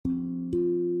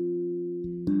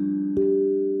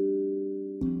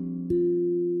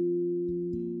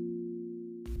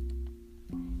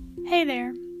Hey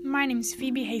there, my name's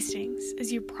Phoebe Hastings,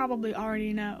 as you probably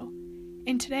already know,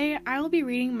 and today I will be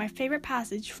reading my favorite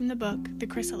passage from the book, The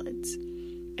Chrysalids.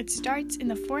 It starts in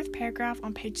the 4th paragraph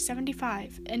on page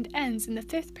 75 and ends in the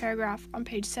 5th paragraph on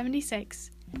page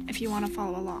 76, if you want to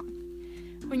follow along.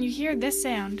 When you hear this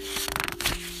sound,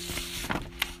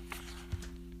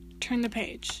 turn the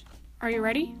page. Are you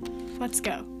ready? Let's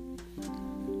go.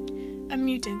 A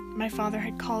mutant, my father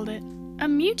had called it. A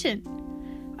mutant!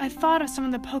 I thought of some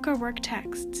of the poker work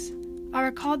texts. I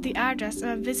recalled the address of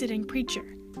a visiting preacher.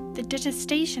 The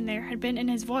detestation there had been in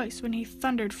his voice when he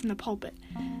thundered from the pulpit.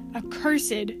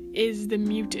 Accursed is the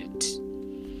mutant.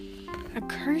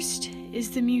 Accursed is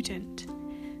the mutant.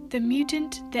 The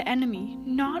mutant, the enemy,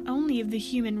 not only of the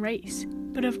human race,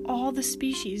 but of all the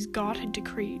species God had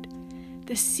decreed.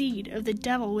 The seed of the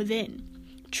devil within,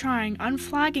 trying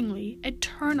unflaggingly,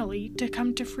 eternally to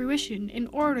come to fruition in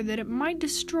order that it might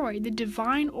destroy the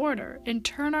divine order and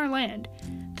turn our land,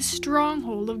 the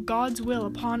stronghold of God's will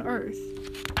upon earth,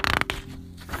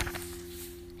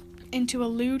 into a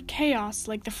lewd chaos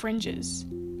like the fringes,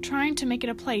 trying to make it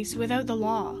a place without the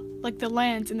law, like the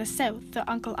lands in the south that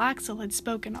Uncle Axel had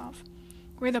spoken of,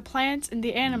 where the plants and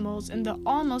the animals and the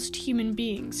almost human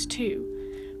beings,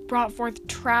 too, brought forth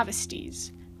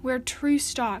travesties, where true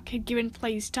stock had given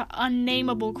place to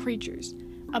unnameable creatures,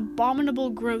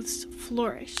 abominable growths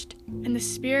flourished, and the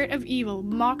spirit of evil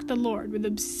mocked the Lord with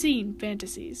obscene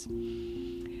fantasies.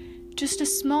 Just a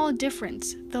small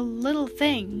difference, the little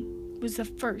thing, was the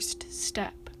first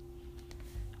step.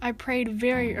 I prayed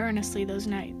very earnestly those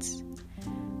nights.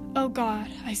 "Oh God,"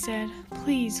 I said,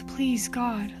 "please, please,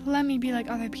 God, let me be like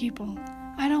other people.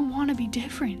 I don't want to be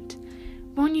different.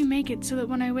 Won't you make it so that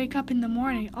when I wake up in the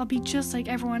morning, I'll be just like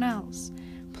everyone else?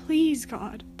 Please,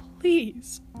 God,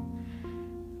 please."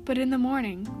 But in the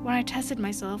morning, when I tested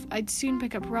myself, I'd soon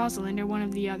pick up Rosalind or one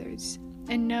of the others,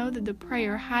 and know that the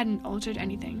prayer hadn't altered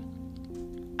anything.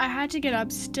 I had to get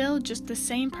up still just the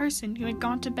same person who had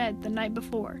gone to bed the night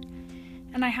before,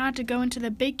 and I had to go into the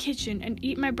big kitchen and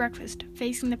eat my breakfast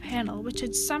facing the panel which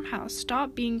had somehow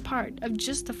stopped being part of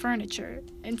just the furniture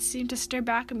and seemed to stare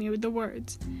back at me with the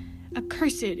words,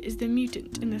 "Accursed is the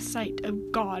mutant in the sight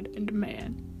of God and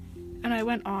man," and I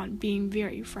went on being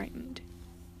very frightened.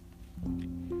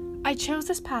 I chose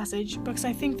this passage because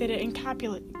I think that it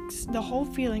encapsulates the whole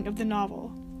feeling of the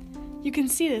novel. You can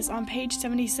see this on page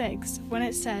 76 when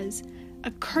it says,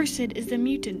 "Accursed is the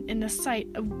mutant in the sight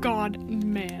of God and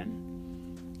man."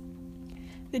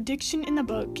 The diction in the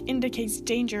book indicates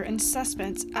danger and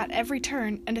suspense at every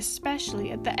turn and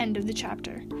especially at the end of the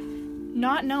chapter,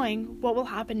 not knowing what will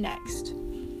happen next.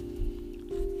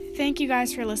 Thank you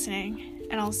guys for listening,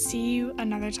 and I'll see you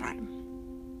another time.